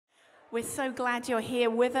We're so glad you're here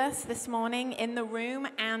with us this morning in the room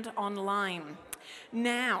and online.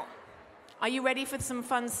 Now, are you ready for some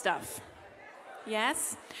fun stuff?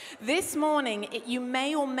 Yes? This morning, you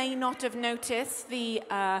may or may not have noticed the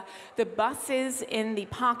buses in the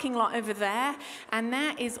parking lot over there, and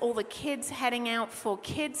that is all the kids heading out for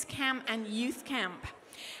kids camp and youth camp.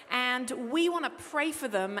 And we want to pray for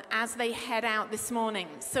them as they head out this morning.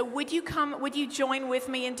 So would you join with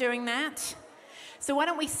me in doing that? So why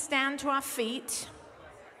don't we stand to our feet?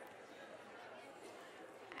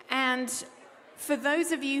 And for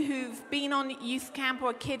those of you who've been on youth camp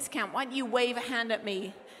or kids camp, why don't you wave a hand at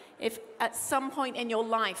me if at some point in your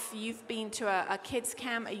life you've been to a kids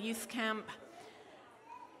camp, a youth camp,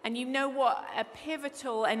 and you know what a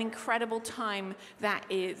pivotal and incredible time that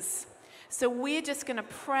is. So we're just going to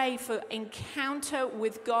pray for encounter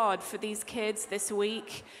with God for these kids this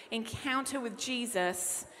week, encounter with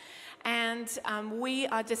Jesus. And we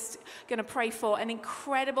are just going to pray for an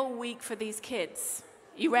incredible week for these kids.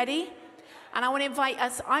 You ready? And I want to invite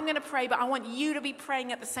us. I'm going to pray, but I want you to be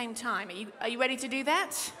praying at the same time. Are you ready to do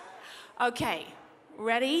that? Okay.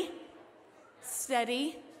 Ready?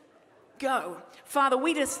 Steady. Go. Father,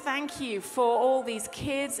 we just thank you for all these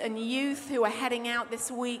kids and youth who are heading out this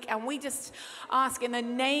week. And we just ask in the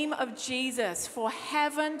name of Jesus for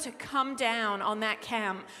heaven to come down on that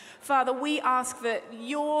camp. Father, we ask that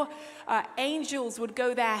your angels would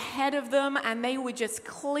go there ahead of them and they would just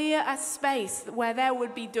clear a space where there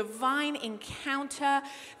would be divine encounter,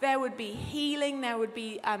 there would be healing, there would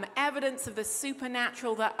be evidence of the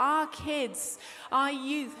supernatural, that our kids, our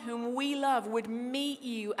youth whom we love would meet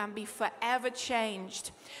you and be forever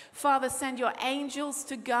changed. Father, send your angels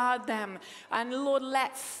to guard them. And Lord,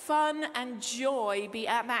 let fun and joy be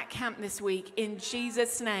at that camp this week. In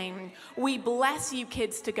Jesus' name, we bless you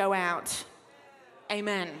kids to go out.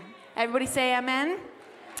 Amen. Everybody say amen.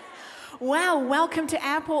 Well, welcome to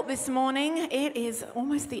Airport this morning. It is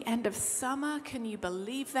almost the end of summer. Can you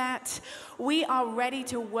believe that? We are ready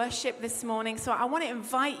to worship this morning. So I want to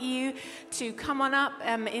invite you to come on up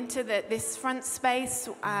into this front space.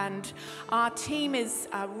 And our team is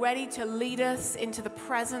ready to lead us into the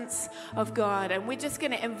presence of God. And we're just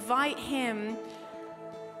going to invite him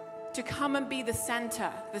to come and be the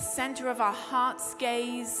center of our heart's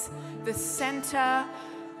gaze, the center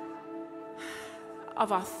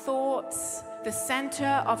of our thoughts, the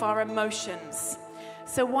center of our emotions.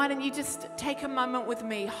 So why don't you just take a moment with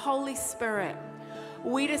me? Holy Spirit,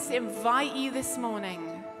 we just invite you this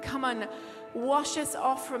morning. Come and wash us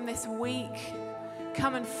off from this week.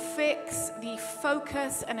 Come and fix the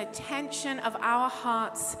focus and attention of our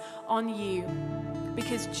hearts on you.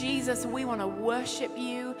 Because Jesus, we want to worship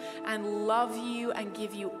you and love you and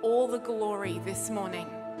give you all the glory this morning.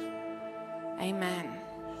 Amen.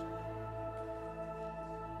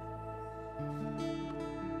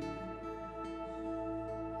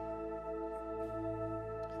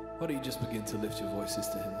 Why don't you just begin to lift your voices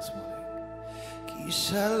to him this morning?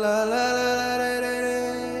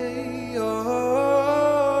 Oh,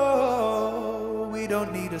 we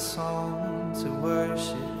don't need a song to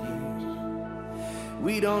worship you.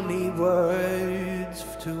 We don't need words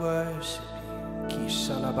to worship you.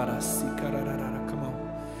 Come on,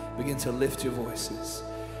 begin to lift your voices.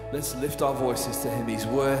 Let's lift our voices to him. He's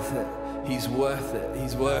worth it. He's worth it.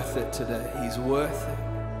 He's worth it today. He's worth it.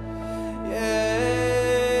 Yeah.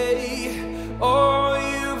 Oh,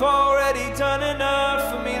 you've already done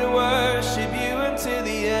enough for me to worship you until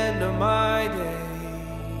the end of my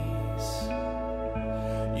days.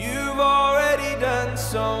 You've already done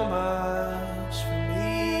so much for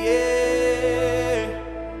me, yeah.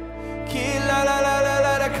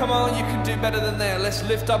 Come on, you can do better than that. Let's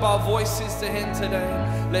lift up our voices to him today.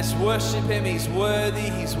 Let's worship him. He's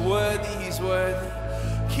worthy, he's worthy, he's worthy.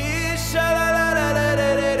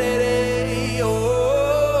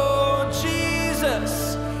 Oh,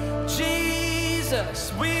 Jesus,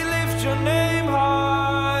 Jesus, we lift your name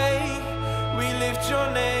high. We lift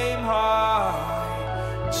your name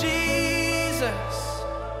high. Jesus,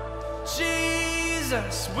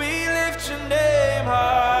 Jesus, we lift your name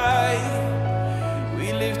high.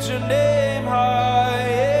 We lift your name high.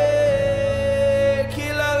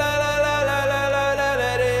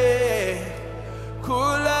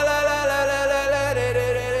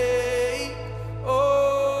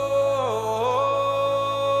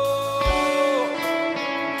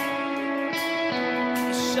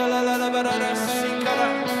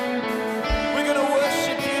 We're going to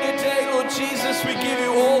worship you today, Lord Jesus. We give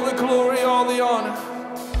you all the glory, all the honor.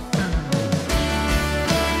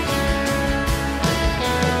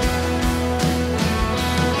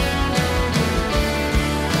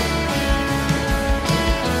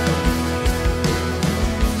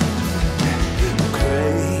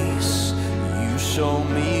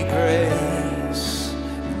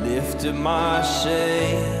 my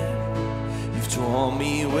shame. You've drawn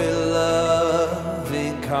me with love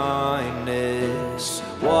and kindness,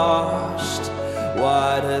 washed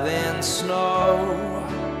whiter than snow.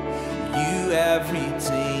 You have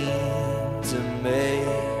redeemed to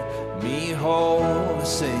make me whole.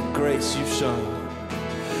 Sing, grace you've shown,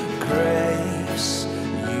 grace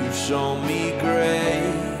you've shown me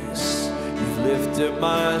grace. You've lifted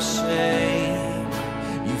my shame.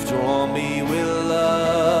 You've drawn me with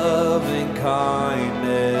love and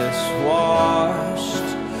kindness,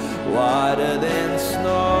 washed whiter than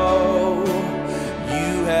snow.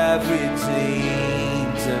 You have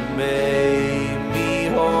redeemed and made me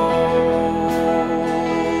whole.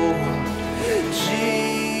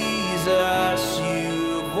 Jesus,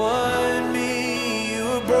 you've won me. You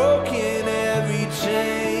have broken every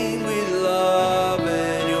chain with love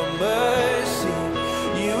and your mercy.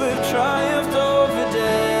 You have triumphed over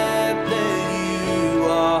death, and you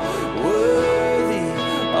are worthy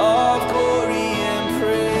of glory and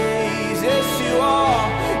praise. Yes, you are.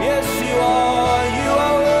 Yes, you are. You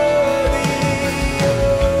are worthy. You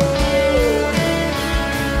are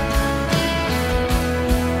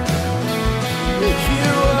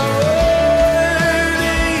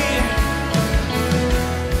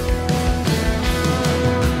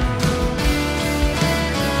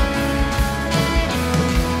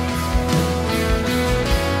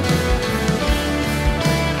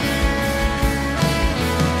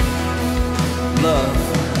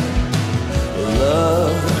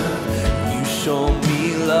love, you show me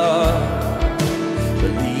love.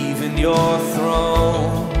 Believe in your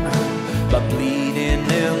throne by bleeding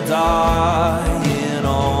and dying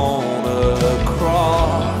on a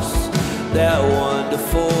cross. That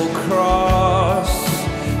wonderful cross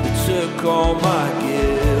that took all my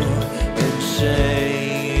guilt and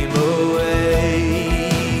shame away.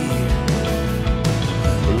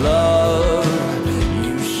 Love,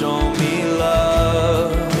 you show me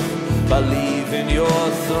love by leaving your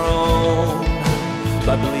throne,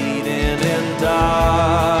 by bleeding and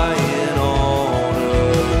dying on a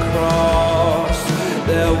cross.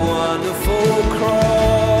 That wonderful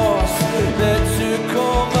cross that took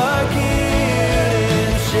all my guilt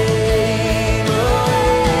and shame away.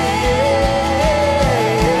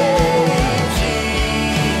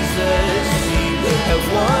 Jesus, you have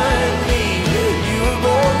won me. You have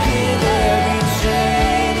broken every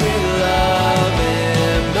chain with love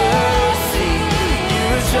and mercy. You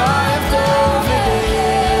have triumphed over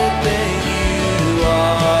death, and you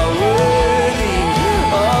are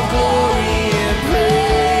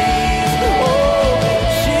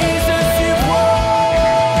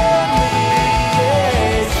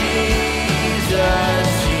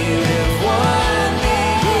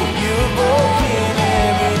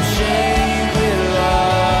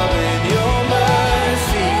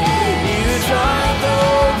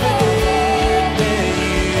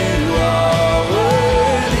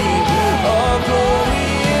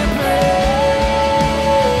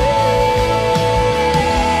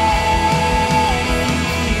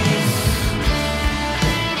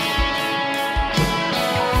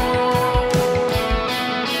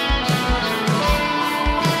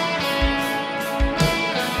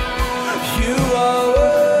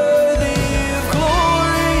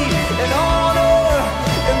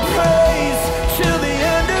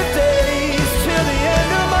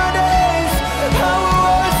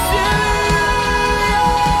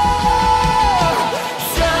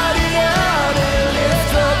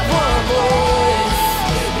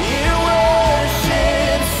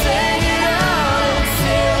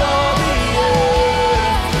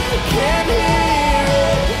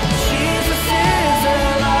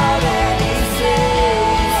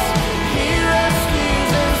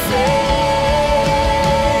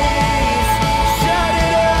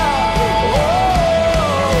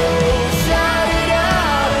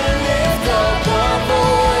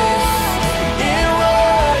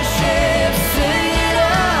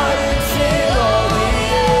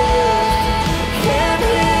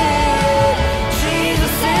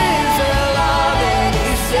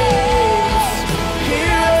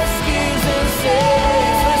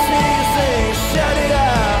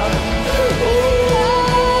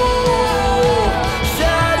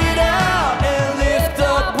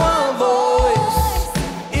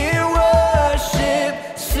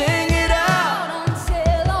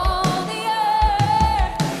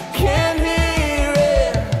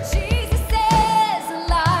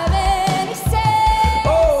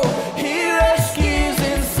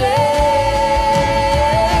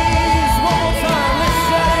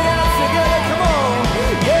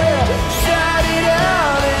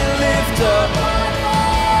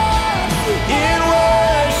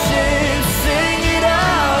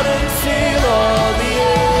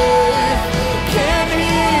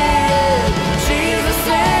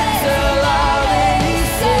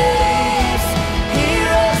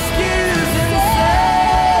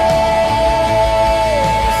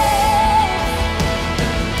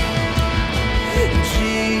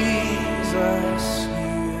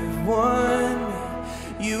won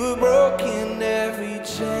me. You have broken every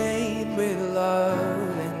chain with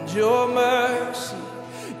love and your mercy.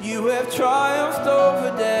 You have triumphed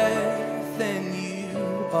over death, and you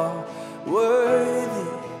are worthy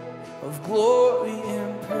of glory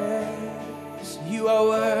and praise. You are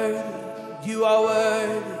worthy, you are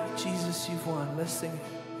worthy. Jesus, you've won. Let's sing it.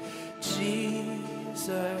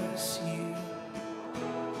 Jesus,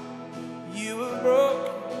 you were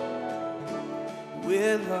broken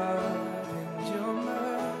with love and your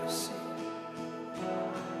mercy.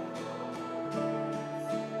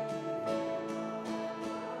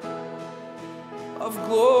 Of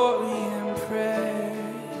glory and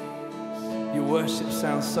praise. Your worship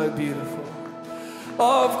sounds so beautiful.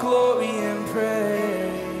 Of glory and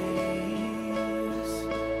praise.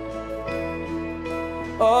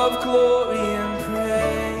 Of glory and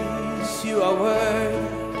praise. You are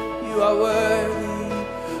worthy. You are worthy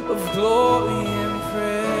of glory and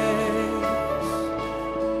praise.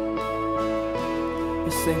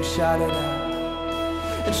 Let's sing, shout it out.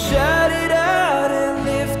 And shout it out and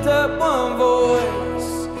lift up one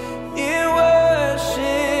voice in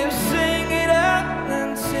worship. Sing it out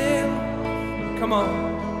until, come on,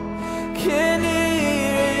 can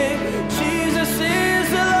hear it. Jesus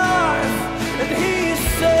is alive and he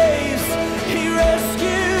saves, he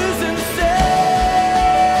rescues and saves.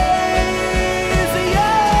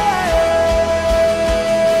 Yeah.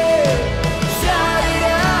 Shout it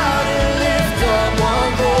out and lift up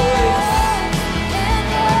one voice.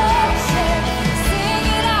 Sing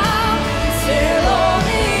it out till all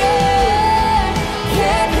the earth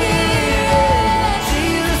can hear it.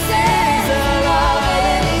 Jesus is alive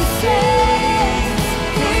and he saves,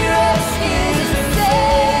 he rescues and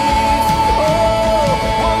saves. Oh,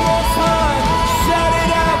 one more time, shout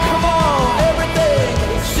it out, come on, everything.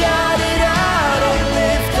 Shout it out and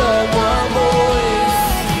lift up one voice.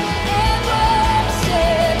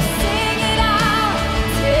 Sing it out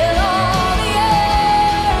till all the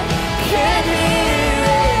earth can hear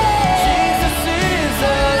it. Jesus is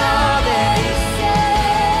alive and he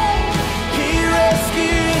saves, he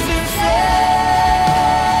rescues and saves.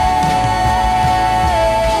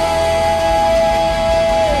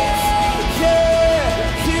 Yeah,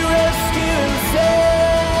 he rescues and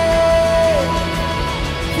saves.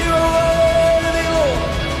 You are worthy, Lord.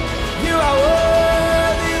 You are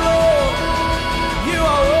worthy, Lord. You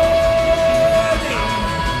are worthy.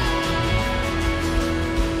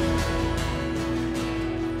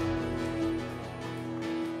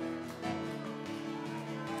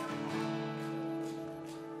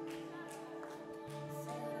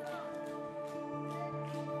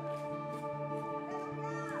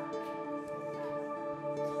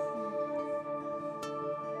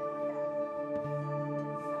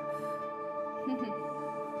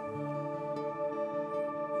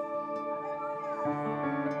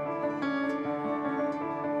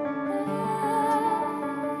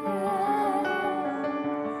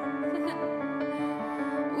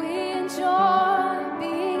 We enjoy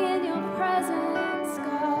being in your presence,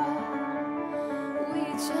 God. We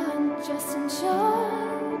just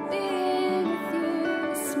enjoy being with you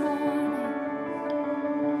this morning.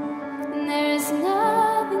 And there is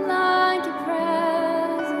nothing like your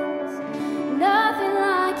presence, nothing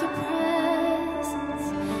like your presence,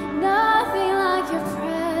 nothing like your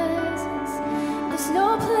presence. There's no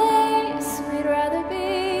place we'd rather be.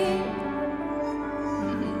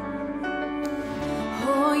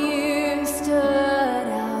 Oh, you stood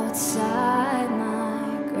outside my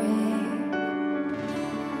grave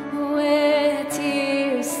with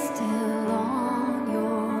tears still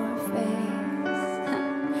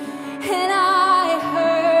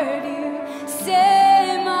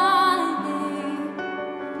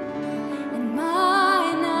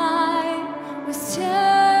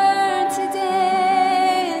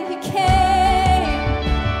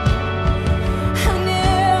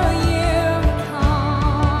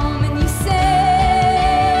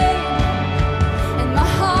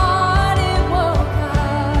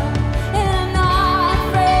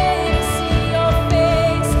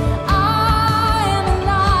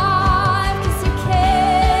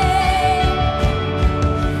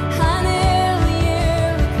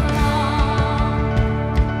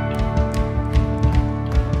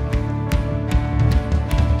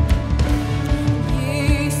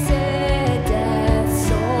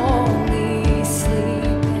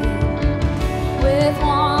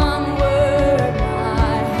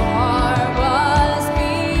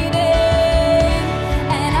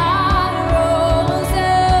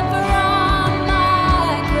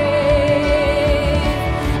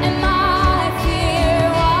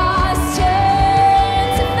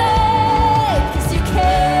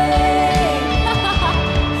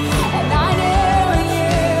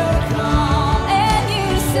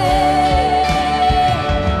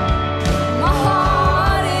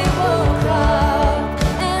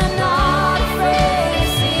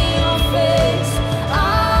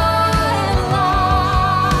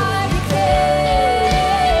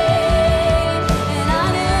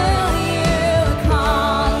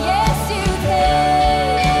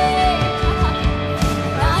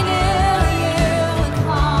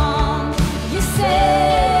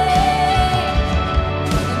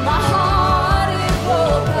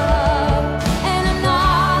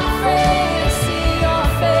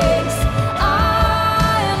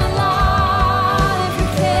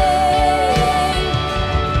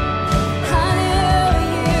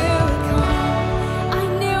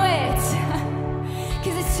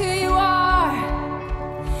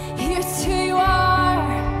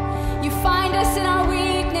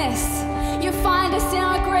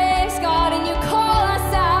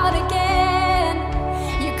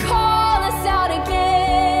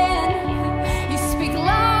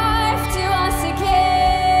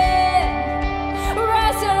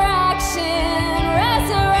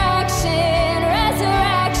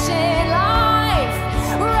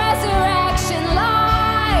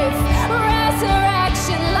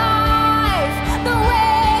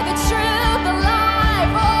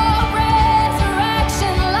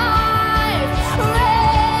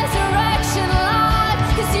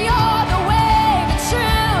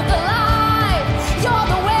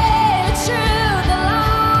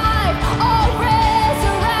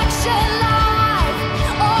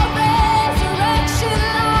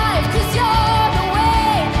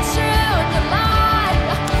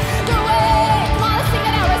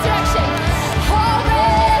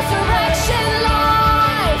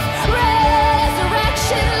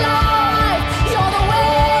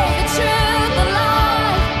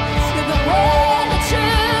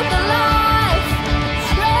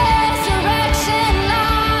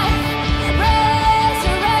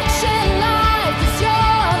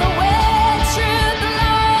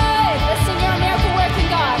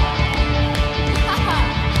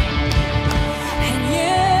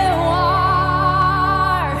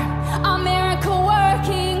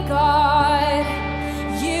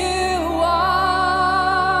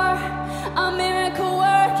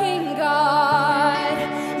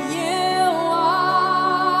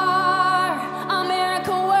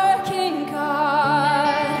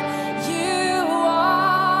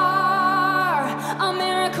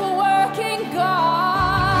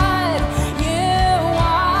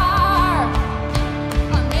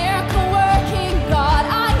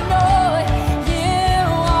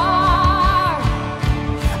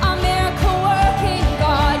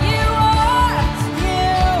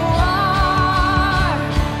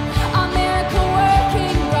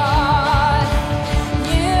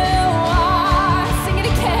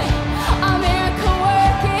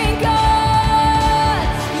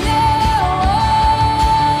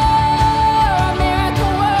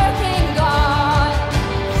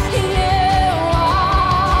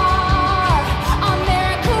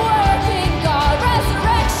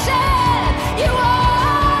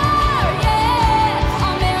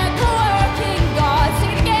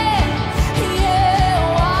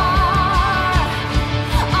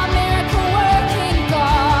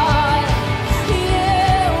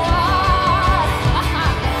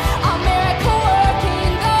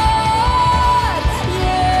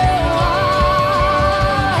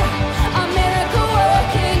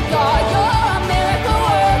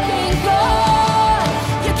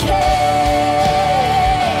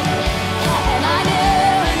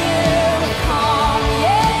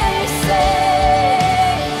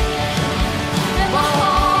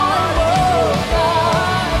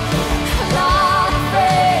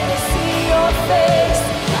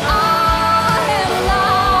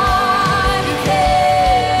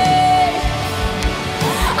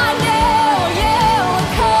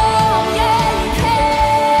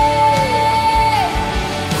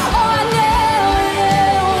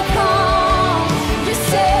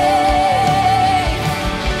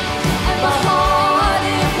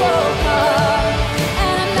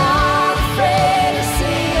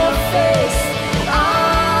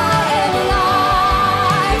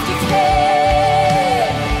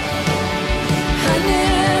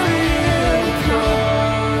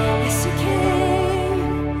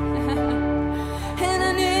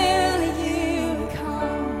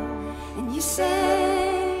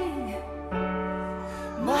sang,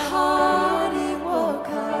 my heart it woke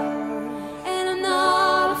up, and I'm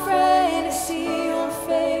not afraid to see your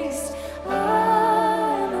face.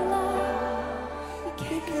 I'm alive, you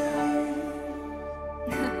can't come.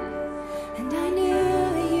 And I knew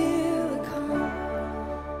that you would come.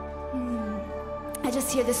 I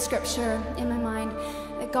just hear this scripture in my mind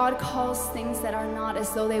that God calls things that are not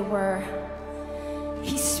as though they were.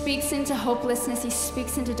 He speaks into hopelessness, he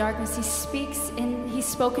speaks into darkness, he's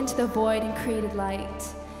spoken to the void and created light.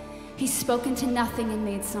 He's spoken to nothing and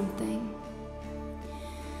made something.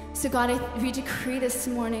 So God, we decree this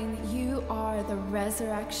morning that you are the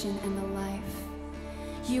resurrection and the life.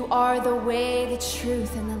 You are the way, the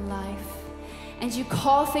truth, and the life. And you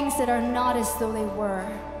call things that are not as though they were.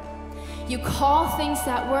 You call things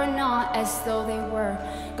that were not as though they were.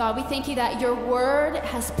 God, we thank you that your word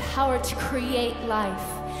has power to create life.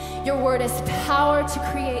 Your word has power to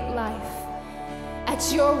create life.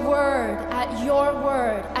 At your word, at your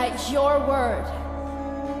word, at your word.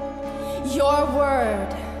 Your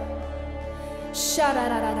word.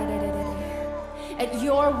 At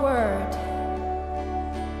your word.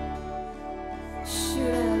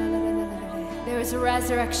 There is a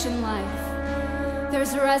resurrection life.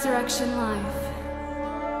 There's a resurrection life.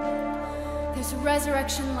 There's a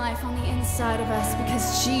resurrection life on the inside of us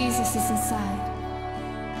because Jesus is inside.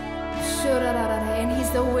 And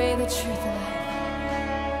he's the way, the truth, and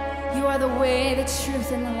life. You are the way, the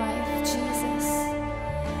truth, and the life,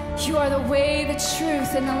 Jesus. You are the way, the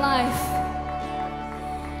truth, and the life.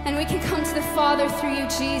 And we can come to the Father through you,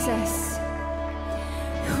 Jesus.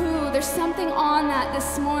 There's something on that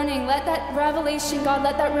this morning. Let that revelation, God,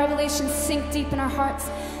 let that revelation sink deep in our hearts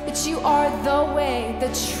that you are the way, the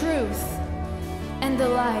truth, and the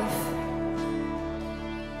life.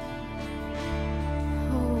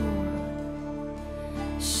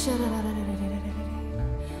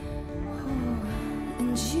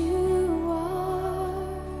 And you are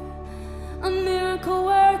a miracle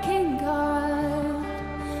working God.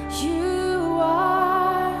 You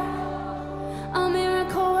are a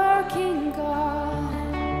miracle working God.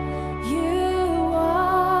 You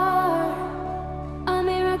are a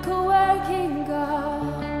miracle working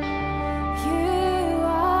God. You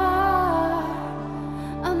are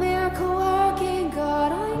a miracle working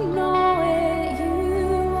God. I know it.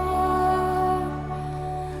 You are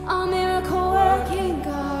a miracle working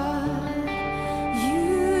God.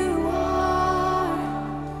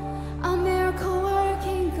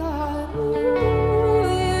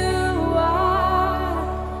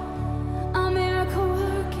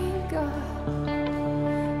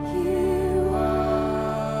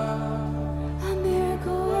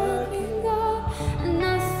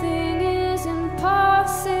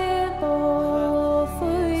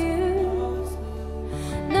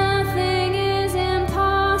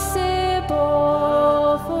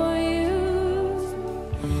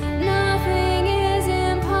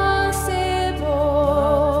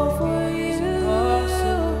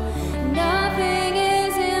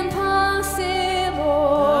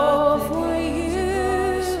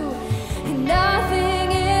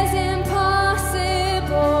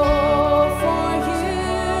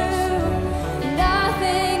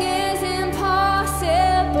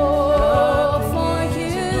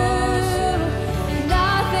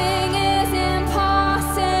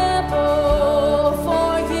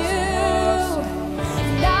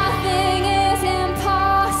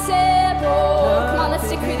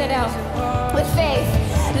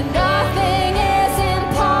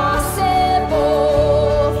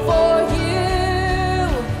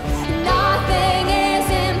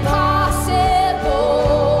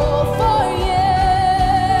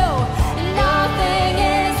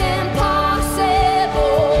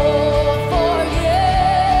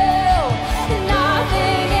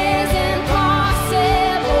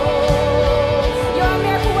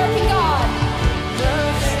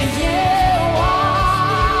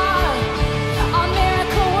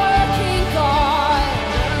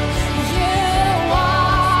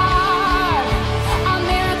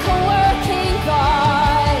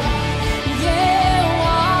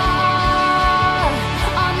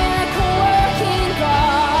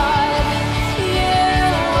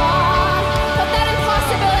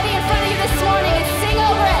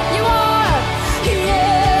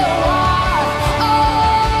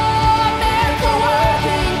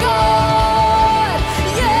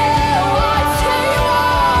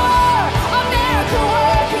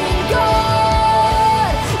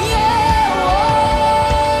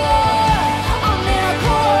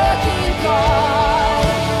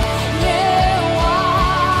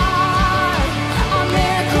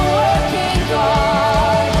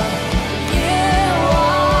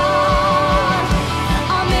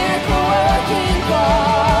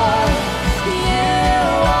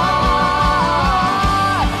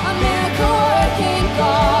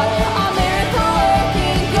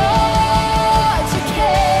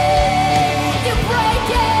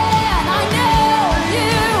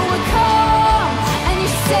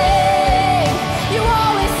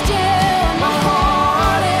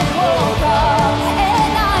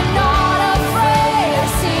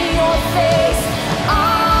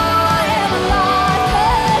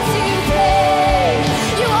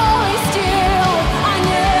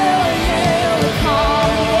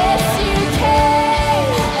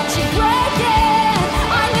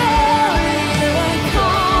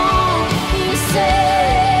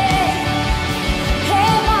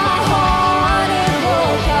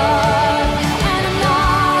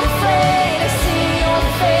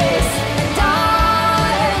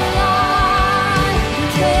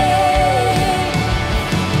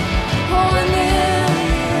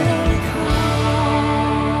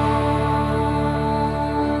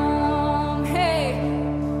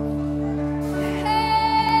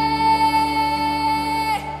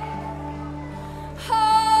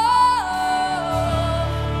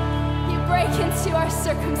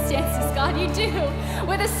 circumstances, God. You do.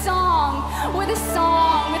 With a song, with a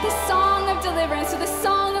song, with a song of deliverance, with a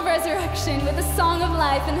song of resurrection, with a song of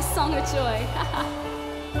life and a song of joy.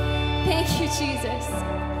 Thank you, Jesus.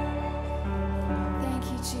 Thank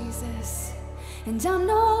you, Jesus. And I'm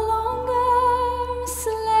no longer a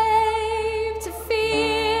slave to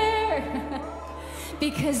fear,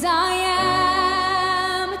 because I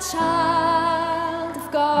am a child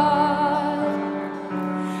of God.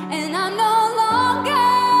 And I'm no longer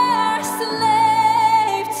a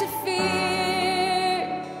slave to fear,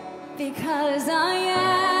 because I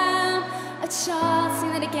am a child.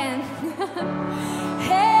 Sing that again.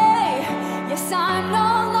 Hey, yes, I'm no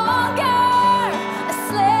longer a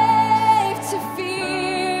slave to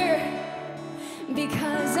fear,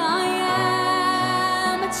 because I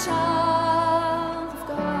am a child of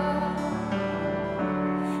God.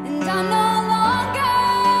 And I'm no longer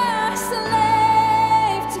a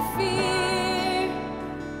slave to fear,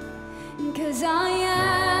 because I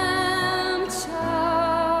am a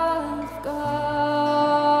child of God.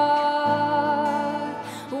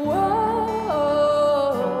 Whoa,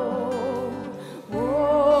 whoa, whoa, whoa.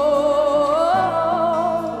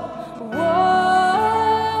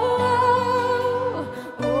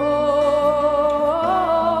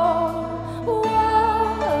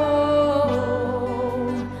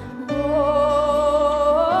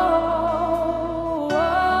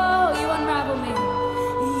 You unravel me.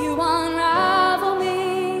 You unravel me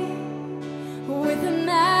with a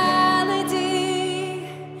melody,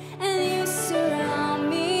 and you surround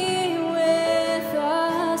me with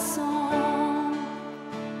a song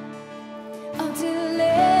of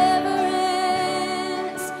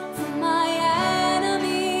deliverance from my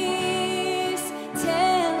enemies,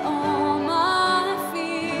 till all my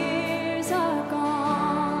fears are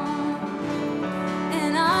gone.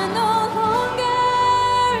 And I'm no longer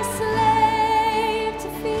a slave to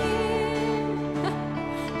fear,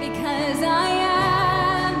 because I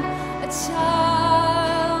am a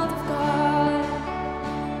child of God.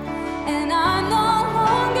 And I'm no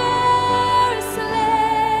longer a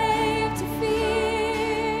slave to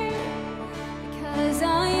fear, because I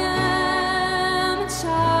am a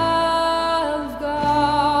child of God.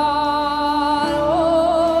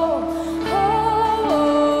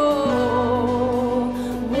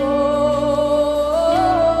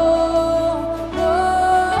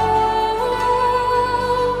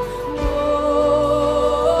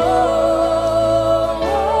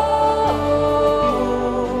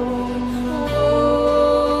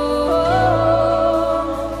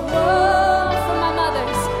 From my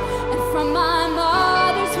mother's and from my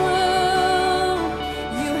mother's womb,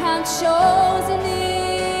 you have chosen me.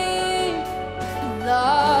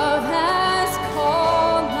 Love has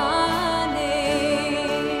called my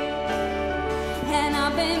name, and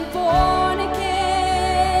I've been born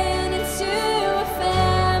again into a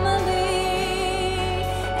family,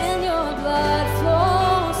 and your blood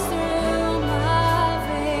flows through my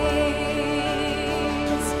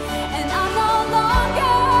veins. And I'm no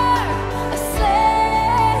longer a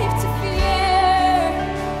slave to fear,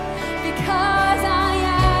 because I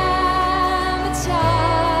am a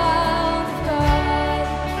child of God.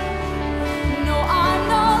 No, I'm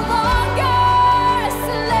no longer a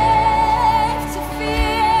slave to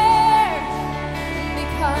fear,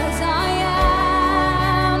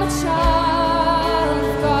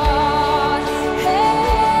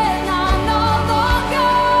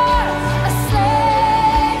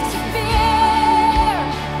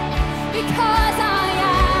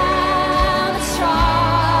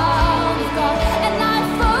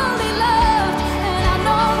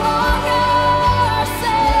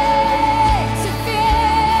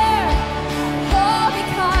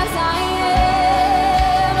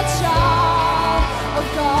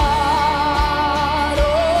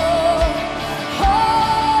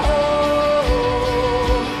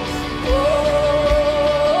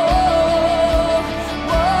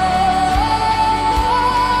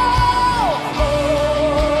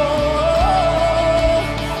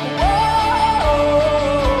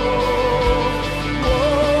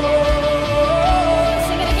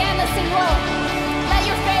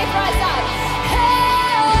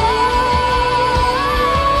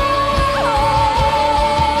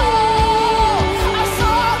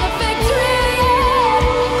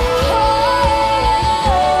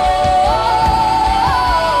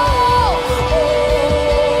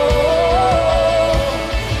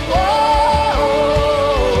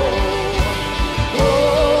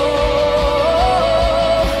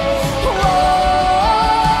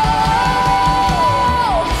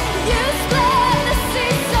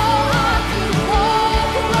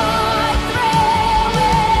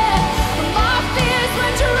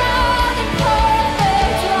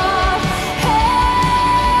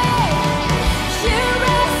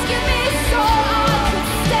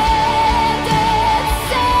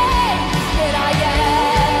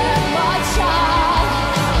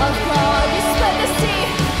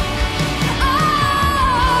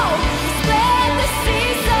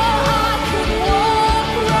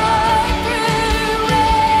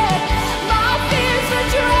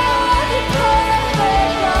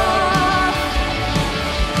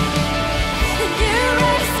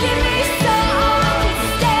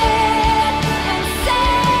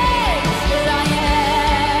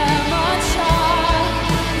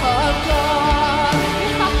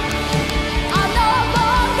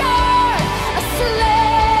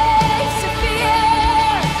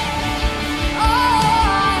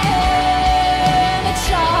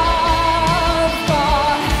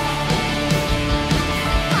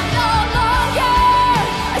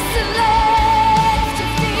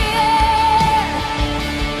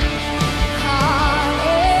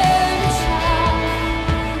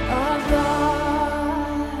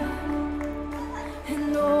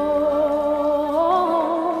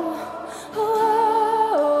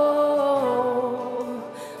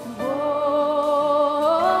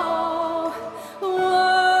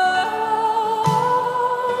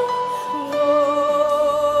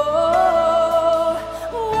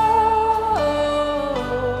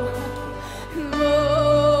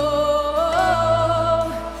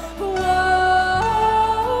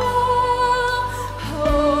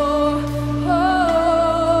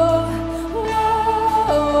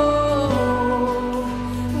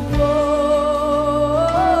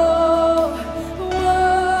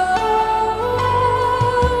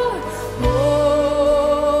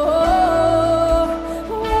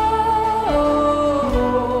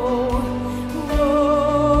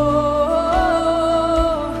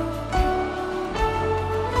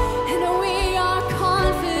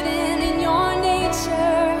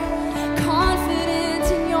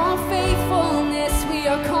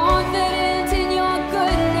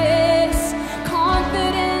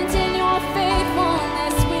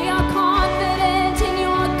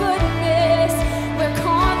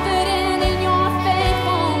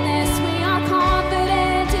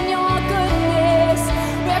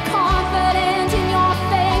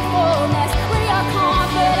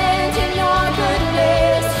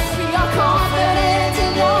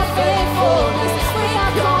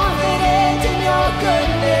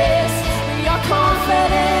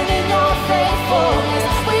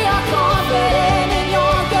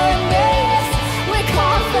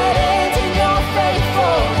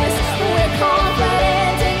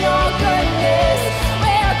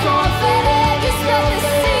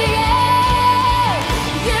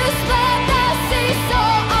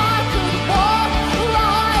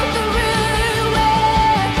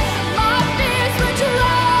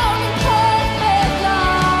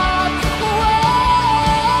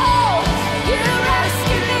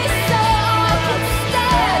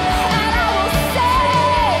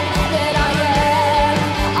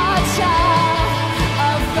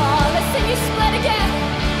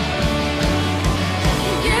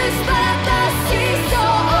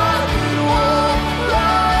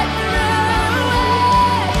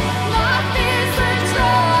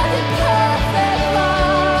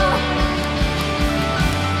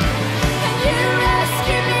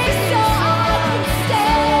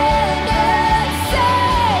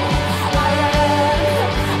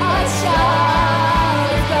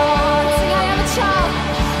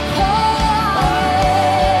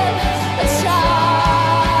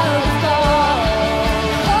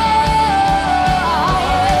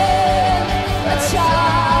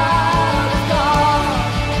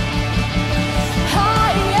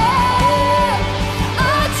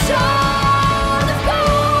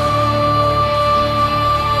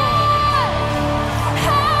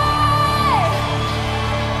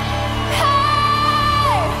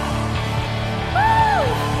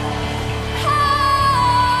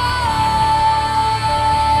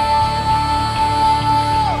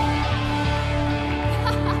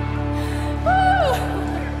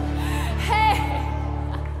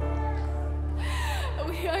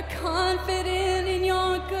 We're confident in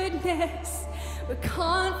your goodness. We're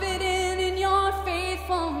confident in your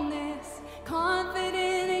faithfulness.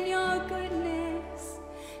 Confident in your goodness.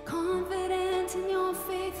 Confident in your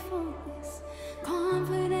faithfulness.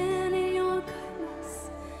 Confident in your goodness.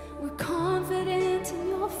 We're confident in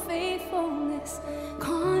your faithfulness.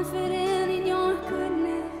 Confident in your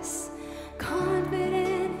goodness.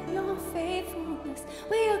 Confident in your faithfulness.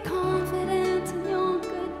 We are confident in your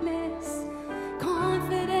goodness.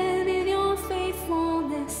 Confident in your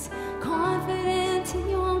faithfulness. Confident in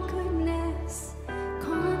your goodness.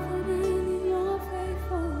 Confident in your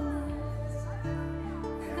faithfulness.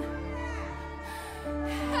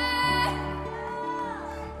 Hey!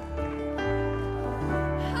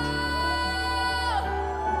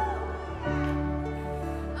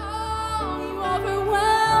 Oh, you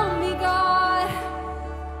overwhelm me, God.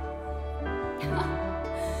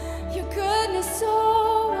 Your goodness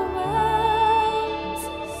overwhelms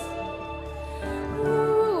us.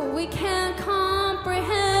 Ooh, we can't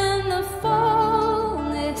comprehend the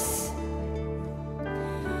fullness.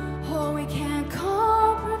 Oh, we can't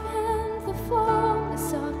comprehend the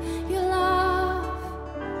fullness of your love.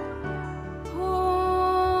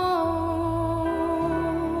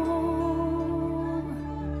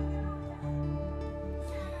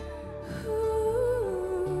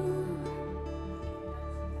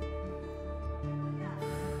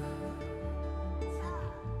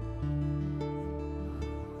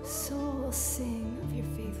 Soul will sing of your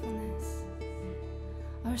faithfulness.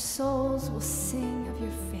 Our souls will sing of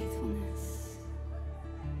your faithfulness.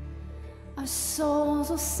 Our souls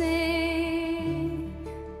will sing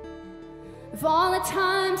of all the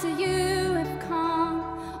times that you have come,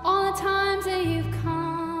 all the times that you've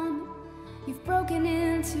come. You've broken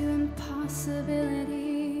into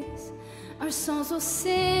impossibilities. Our souls will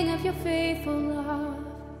sing of your faithful love.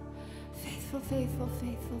 Faithful, faithful,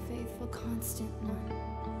 faithful, faithful, constant one.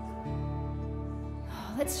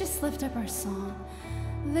 Oh, let's just lift up our song.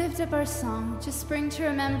 Lift up our song. Just bring to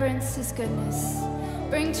remembrance his goodness.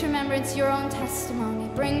 Bring to remembrance your own testimony.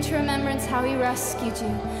 Bring to remembrance how he rescued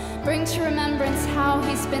you. Bring to remembrance how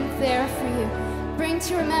he's been there for you. Bring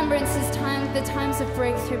to remembrance his time, the times of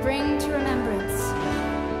breakthrough. Bring to remembrance.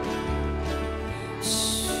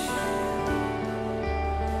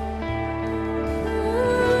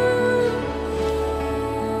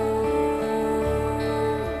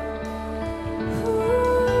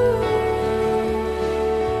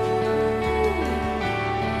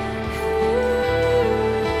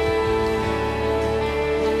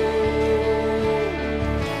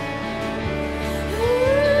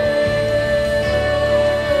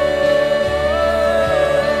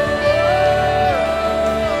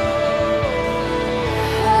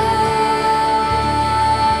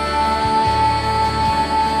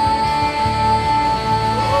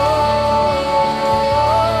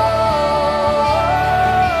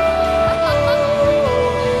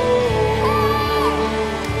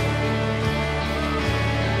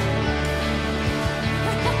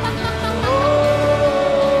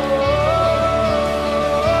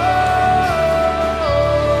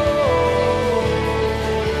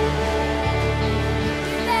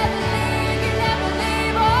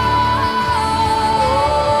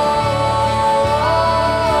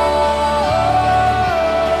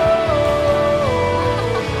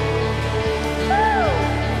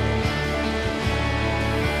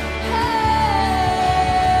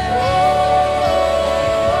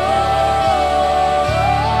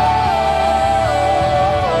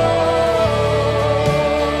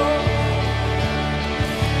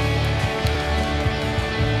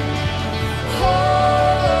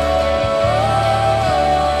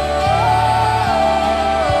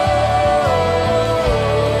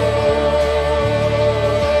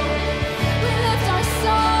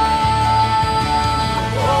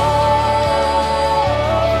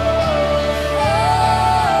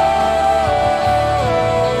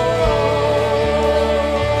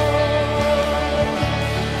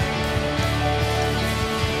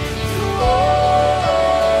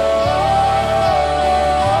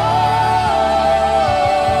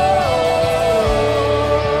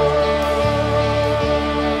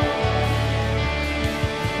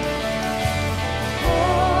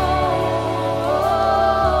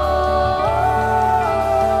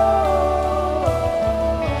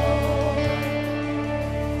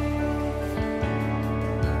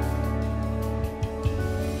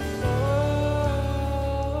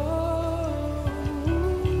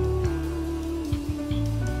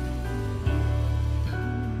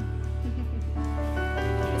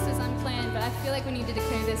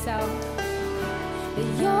 this out. That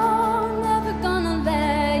you're never gonna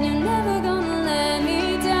let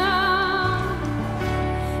me down.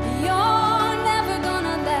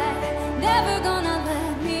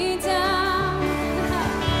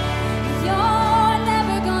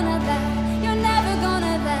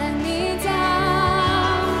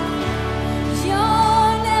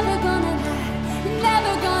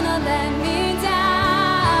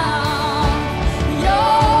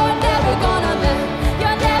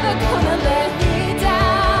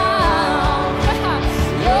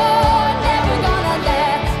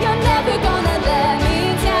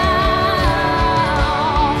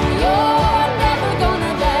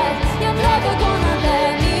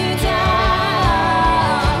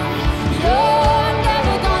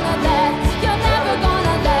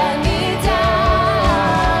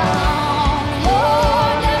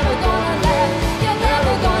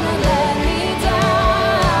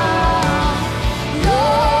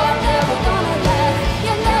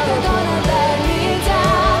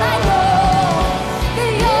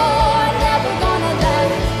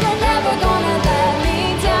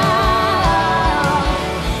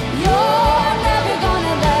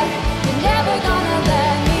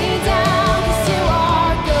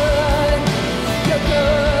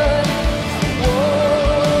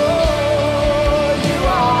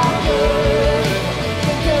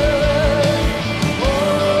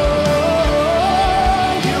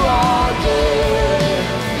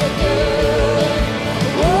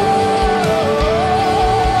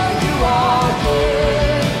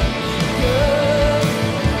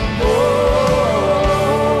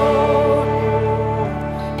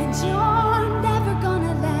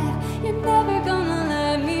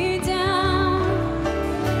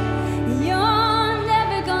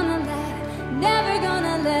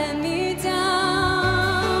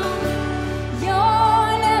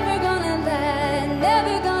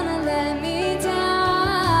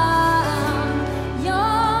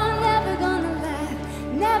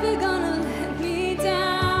 never gonna let me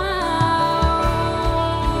down.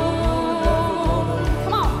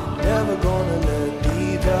 Come on. Never gonna let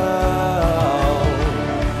me down.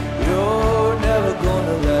 You're never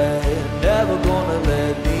gonna let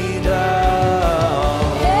me down.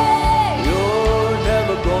 You're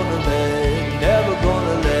never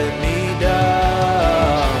gonna let me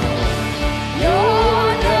down.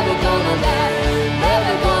 You're never gonna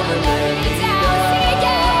let me down. Sing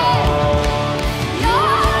again. You're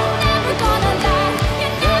never gonna let,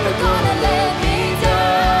 you're never gonna let me down.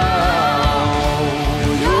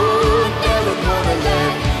 You're never gonna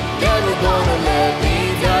let me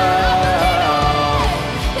down.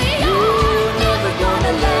 You're never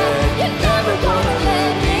gonna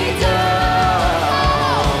let me down.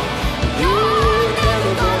 You're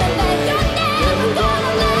never gonna let me down. You're never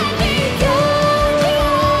gonna let me down.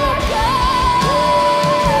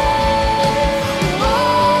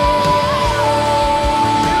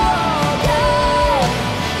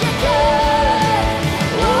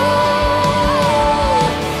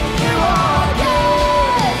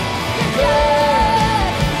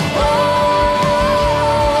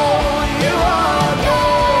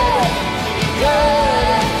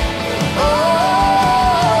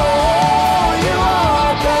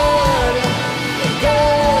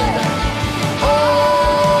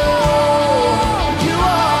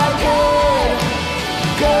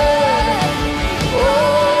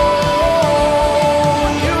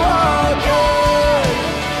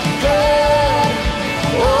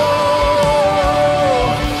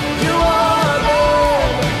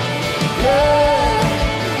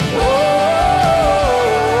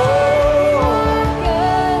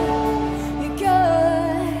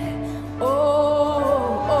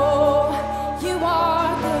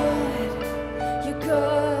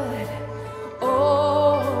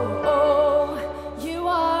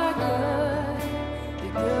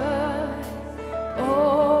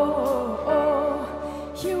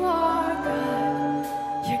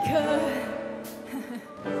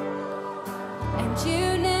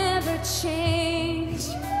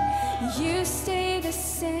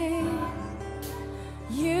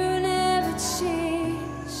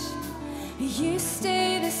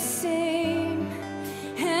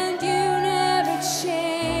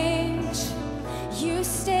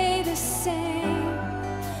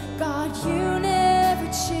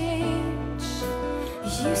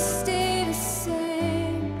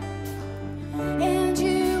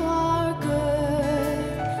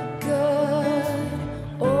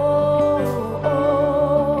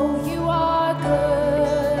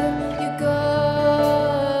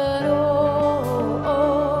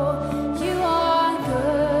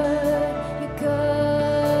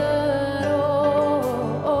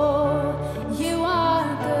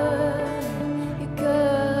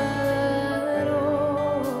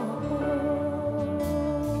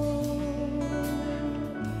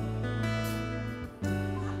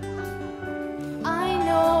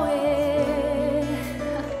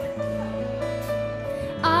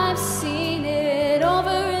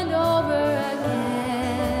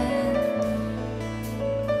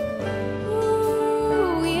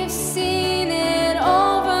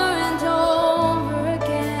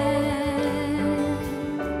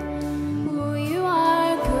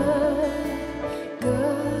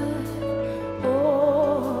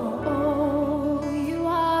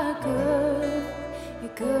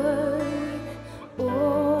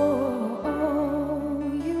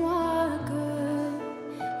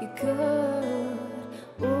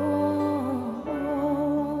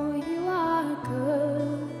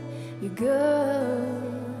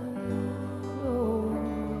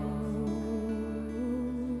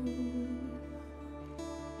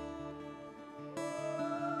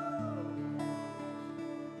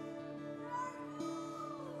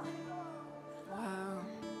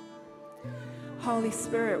 Holy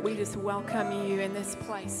Spirit, we just welcome you in this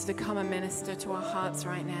place to come and minister to our hearts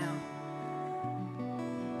right now.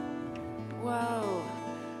 Whoa.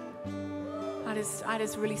 I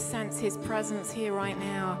just really sense his presence here right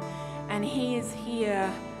now. And he is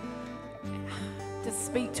here to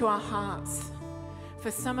speak to our hearts.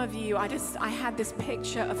 For some of you, I had this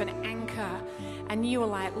picture of an anchor, and you were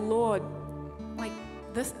like, Lord, like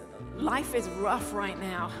this life is rough right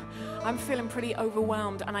now. I'm feeling pretty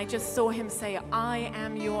overwhelmed. And I just saw him say, I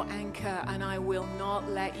am your anchor and I will not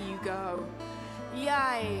let you go.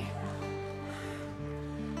 Yay.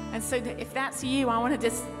 And so if that's you, I want to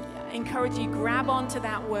just encourage you, grab onto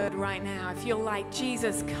that word right now. If you're like,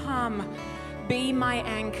 Jesus, come, be my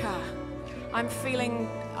anchor. I'm feeling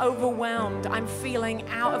overwhelmed. I'm feeling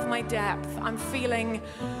out of my depth. I'm feeling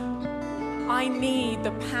I need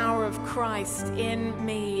the power of Christ in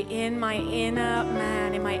me, in my inner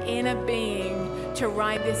man, in my inner being to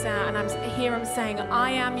ride this out. And I hear him saying,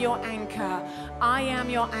 I am your anchor. I am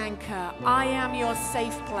your anchor. I am your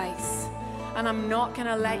safe place. And I'm not going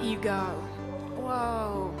to let you go.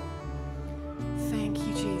 Whoa. Thank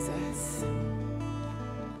you, Jesus.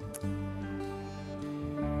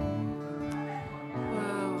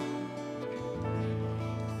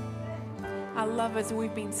 I love as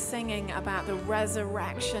we've been singing about the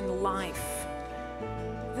resurrection life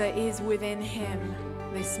that is within him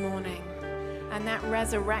this morning. And that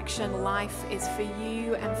resurrection life is for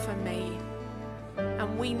you and for me.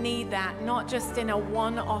 And we need that, not just in a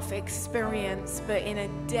one-off experience, but in a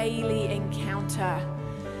daily encounter.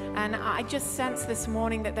 And I just sense this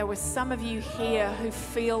morning that there were some of you here who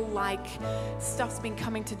feel like stuff's been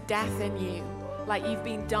coming to death in you. Like you've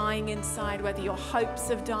been dying inside, whether your hopes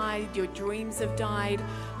have died, your dreams have died,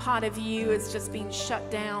 part of you has just been shut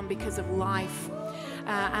down because of life.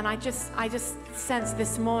 And I just sense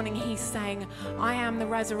this morning he's saying, I am the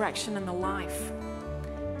resurrection and the life.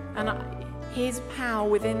 And his power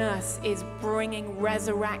within us is bringing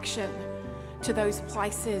resurrection to those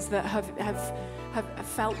places that have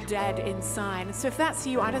felt dead inside. And so if that's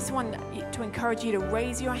you, I just want to encourage you to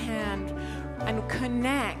raise your hand and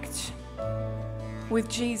connect with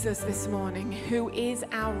Jesus this morning, who is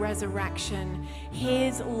our resurrection.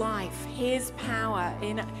 His life, his power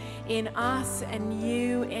in us and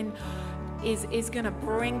you is going to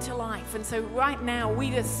bring to life. And so right now we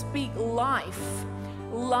just speak life.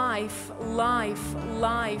 Life, life,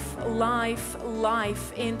 life, life,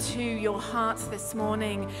 life into your hearts this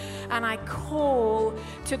morning. And I call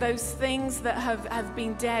to those things that have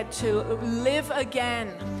been dead to live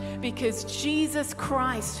again, because Jesus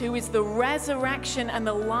Christ, who is the resurrection and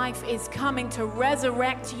the life, is coming to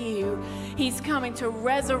resurrect you. He's coming to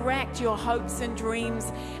resurrect your hopes and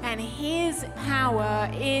dreams, and his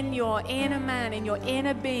power in your inner man, in your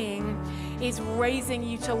inner being, is raising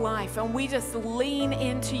you to life. And we just lean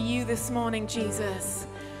into you this morning, Jesus.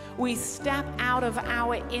 We step out of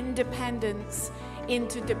our independence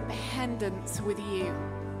into dependence with you.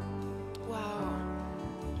 Wow.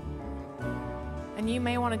 And you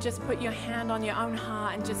may want to just put your hand on your own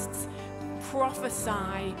heart and just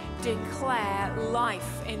prophesy, declare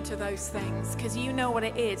life into those things, because you know what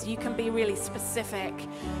it is. You can be really specific.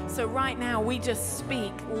 So right now we just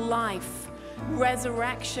speak life,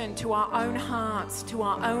 resurrection to our own hearts, to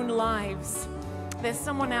our own lives. There's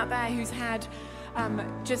someone out there who's had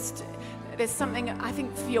there's something, I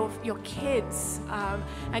think, for your kids,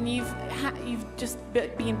 and you've just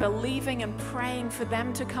been believing and praying for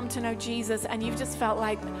them to come to know Jesus, and you've just felt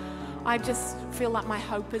like, I just feel like my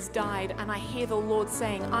hope has died. And I hear the Lord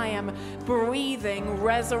saying, I am breathing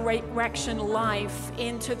resurrection life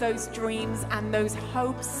into those dreams and those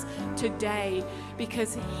hopes today,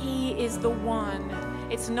 because he is the one.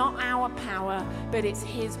 It's not our power, but it's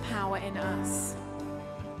his power in us.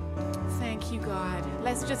 Thank you, God.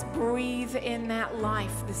 Let's just breathe in that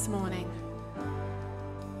life this morning.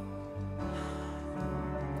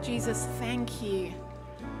 Jesus, thank you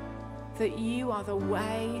that you are the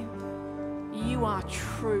way, you are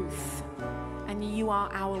truth, and you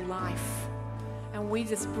are our life. And we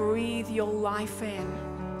just breathe your life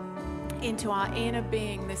into our inner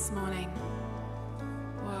being this morning.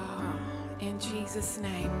 Wow. In Jesus'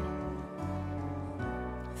 name.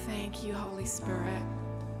 Thank you, Holy Spirit.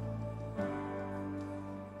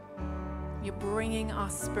 You're bringing our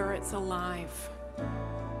spirits alive.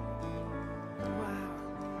 Wow.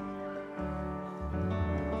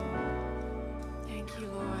 Thank you,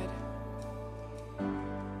 Lord.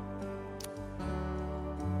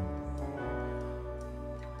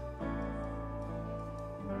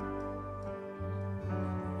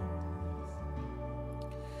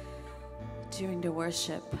 During the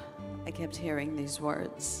worship, I kept hearing these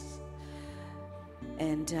words,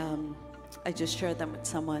 and I just shared them with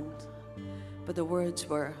someone. But the words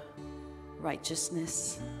were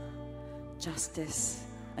righteousness, justice,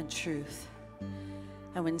 and truth.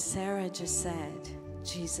 And when Sarah just said,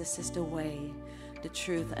 Jesus is the way, the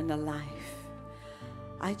truth, and the life,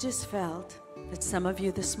 I just felt that some of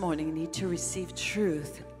you this morning need to receive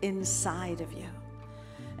truth inside of you.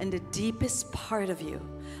 And the deepest part of you,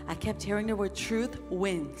 I kept hearing the word truth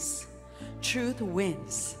wins. Truth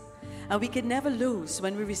wins. And we can never lose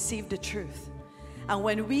when we receive the truth. And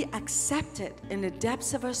when we accept it in the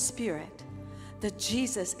depths of our spirit, that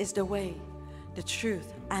Jesus is the way, the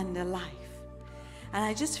truth, and the life. And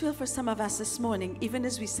I just feel for some of us this morning, even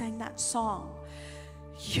as we sang that song,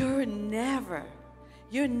 you're never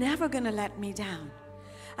going to let me down.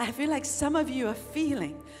 I feel like some of you are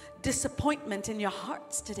feeling disappointment in your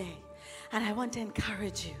hearts today. And I want to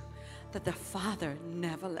encourage you that the Father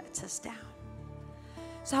never lets us down.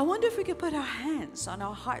 So I wonder if we could put our hands on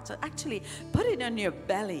our hearts, or actually put it on your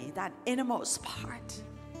belly, that innermost part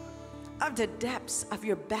of the depths of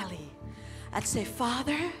your belly, and say,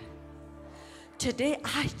 Father, today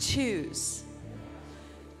I choose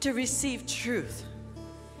to receive truth.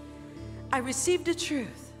 I receive the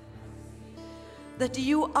truth that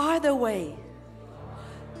you are the way,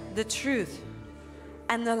 the truth,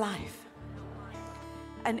 and the life.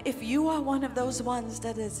 And if you are one of those ones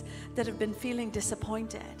that have been feeling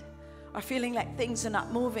disappointed, or feeling like things are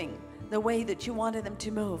not moving the way that you wanted them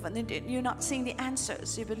to move, and then you're not seeing the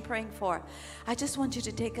answers you've been praying for, I just want you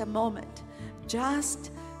to take a moment.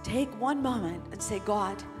 Just take one moment and say,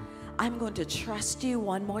 God, I'm going to trust you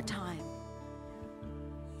one more time.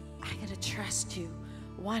 I'm going to trust you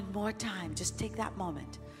one more time. Just take that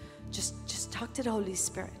moment. Just talk to the Holy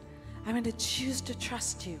Spirit. I'm going to choose to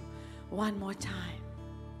trust you one more time.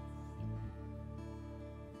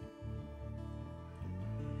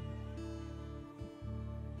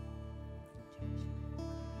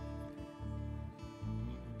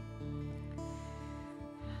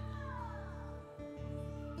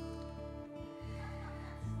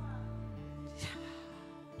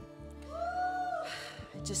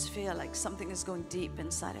 I just feel like something is going deep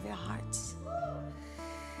inside of your hearts.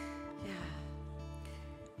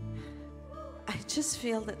 I just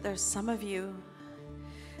feel that there's some of you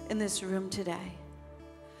in this room today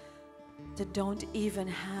that don't even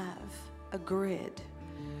have a grid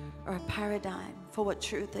or a paradigm for what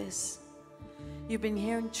truth is. You've been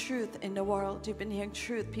hearing truth in the world. You've been hearing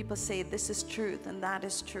truth. People say this is truth and that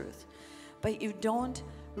is truth. But you don't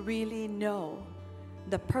really know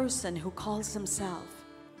the person who calls himself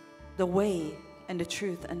the way and the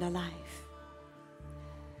truth and the life.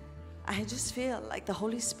 I just feel like the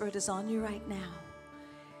Holy Spirit is on you right now.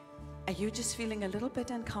 Are you just feeling a little bit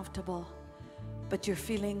uncomfortable, but you're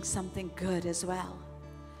feeling something good as well?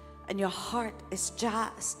 And your heart is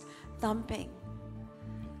just thumping.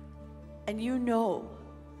 And you know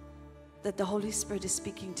that the Holy Spirit is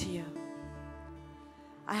speaking to you.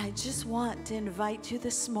 I just want to invite you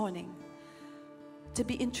this morning to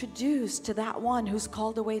be introduced to that one who's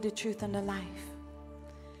called the way, the truth, and the life.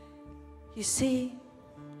 You see,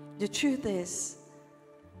 the truth is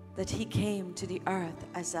that he came to the earth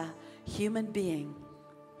as a human being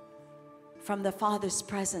from the Father's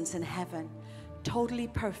presence in heaven, totally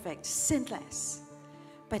perfect, sinless.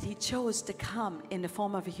 But he chose to come in the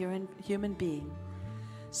form of a human being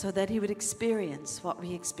so that he would experience what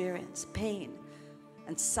we experience, pain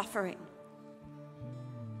and suffering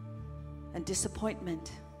and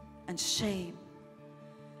disappointment and shame.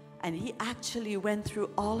 And he actually went through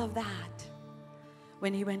all of that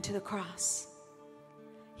when he went to the cross.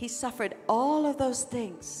 He suffered all of those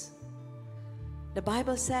things. The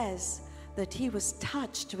Bible says that he was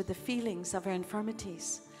touched with the feelings of our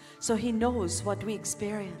infirmities. So he knows what we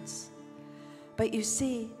experience. But you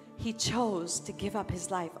see, he chose to give up his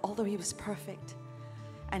life, although he was perfect.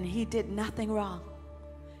 And he did nothing wrong.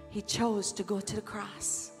 He chose to go to the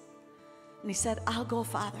cross. And he said, I'll go,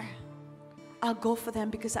 Father. I'll go for them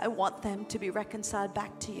because I want them to be reconciled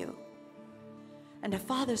back to you. And the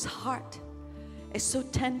Father's heart is so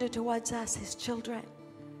tender towards us, his children.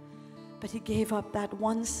 But he gave up that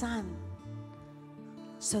one son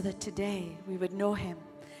so that today we would know him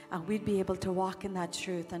and we'd be able to walk in that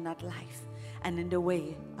truth and that life and in the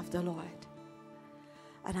way of the Lord.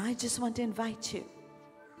 And I just want to invite you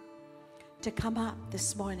to come up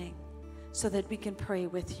this morning so that we can pray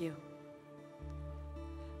with you.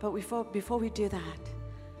 But before we do that,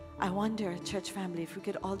 I wonder, church family, if we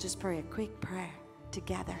could all just pray a quick prayer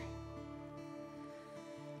together.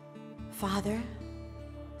 Father,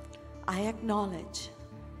 I acknowledge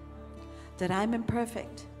that I'm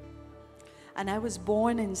imperfect and I was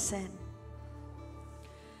born in sin.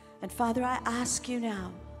 And Father, I ask you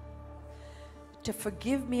now to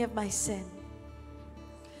forgive me of my sin.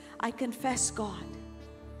 I confess, God,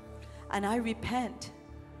 and I repent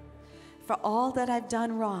for all that I've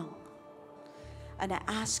done wrong. And I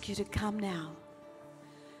ask you to come now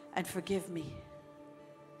and forgive me.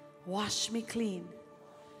 Wash me clean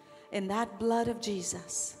in that blood of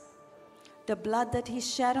Jesus, the blood that he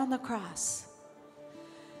shed on the cross,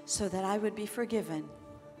 so that I would be forgiven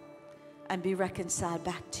and be reconciled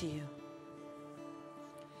back to you.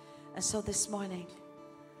 And so this morning,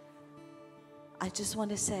 I just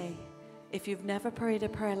want to say, if you've never prayed a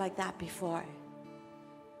prayer like that before,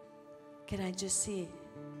 can I just see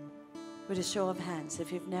with a show of hands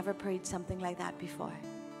if you've never prayed something like that before?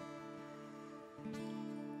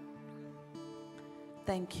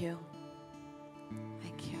 thank you.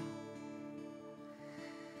 Thank you.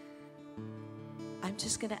 I'm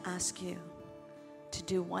just going to ask you to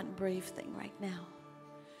do one brave thing right now.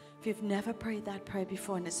 If you've never prayed that prayer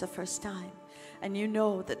before and it's the first time, and you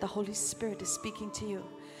know that the Holy Spirit is speaking to you,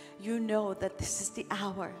 you know that this is the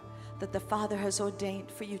hour that the Father has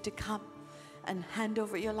ordained for you to come and hand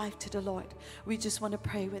over your life to the Lord. We just want to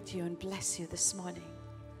pray with you and bless you this morning.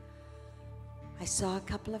 I saw a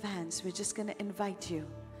couple of hands. We're just going to invite you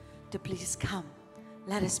to please come.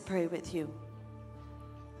 Let us pray with you.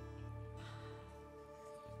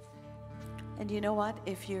 And you know what?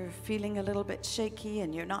 If you're feeling a little bit shaky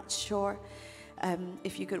and you're not sure,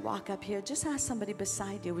 if you could walk up here, just ask somebody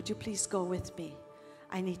beside you, would you please go with me?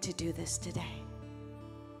 I need to do this today.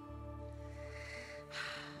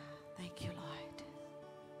 Thank you, Lord.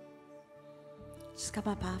 Just come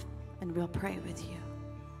up and we'll pray with you.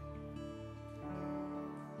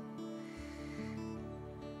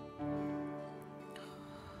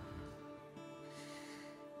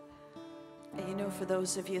 And you know, for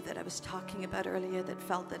those of you that I was talking about earlier that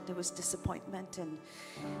felt that there was disappointment and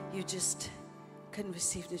you just couldn't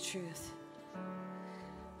receive the truth,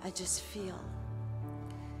 I just feel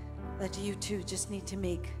that you too just need to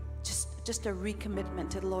make just a recommitment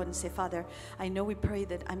to the Lord and say, Father, I know we pray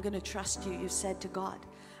that I'm going to trust you. You said to God,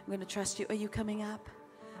 I'm going to trust you. Are you coming up?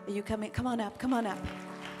 Are you coming? Come on up. Come on up.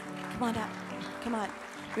 Come on up. Come on.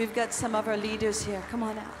 We've got some of our leaders here. Come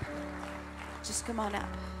on up. Just come on up.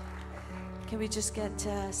 Can we just get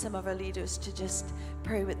some of our leaders to just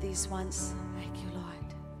pray with these ones? Thank you,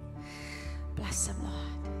 Lord. Bless them,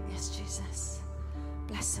 Lord. Yes, Jesus.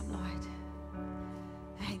 Bless them, Lord.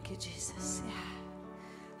 Thank you, Jesus. Yeah.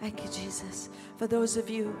 Thank you, Jesus. For those of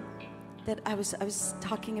you that I was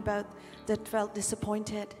talking about that felt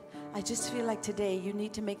disappointed, I just feel like today you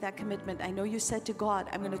need to make that commitment. I know you said to God,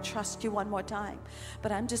 I'm going to trust you one more time,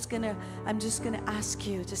 but I'm just going to ask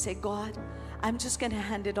you to say, God, I'm just going to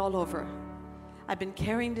hand it all over. I've been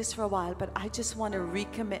carrying this for a while, but I just want to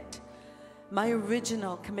recommit my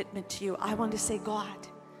original commitment to you. I want to say, God,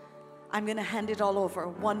 I'm going to hand it all over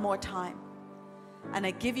one more time. And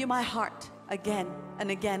I give you my heart again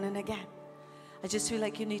and again and again. I just feel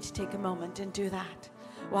like you need to take a moment and do that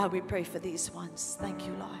while we pray for these ones. Thank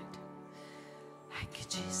you, Lord. Thank you,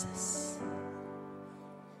 Jesus.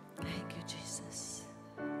 Thank you, Jesus.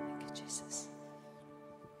 Thank you, Jesus.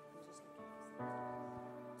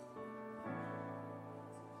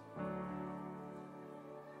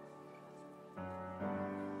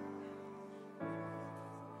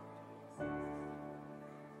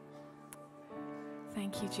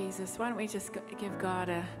 Thank you, Jesus. Why don't we just give God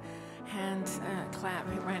a hand clap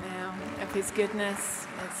right now of his goodness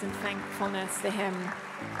and some thankfulness to him.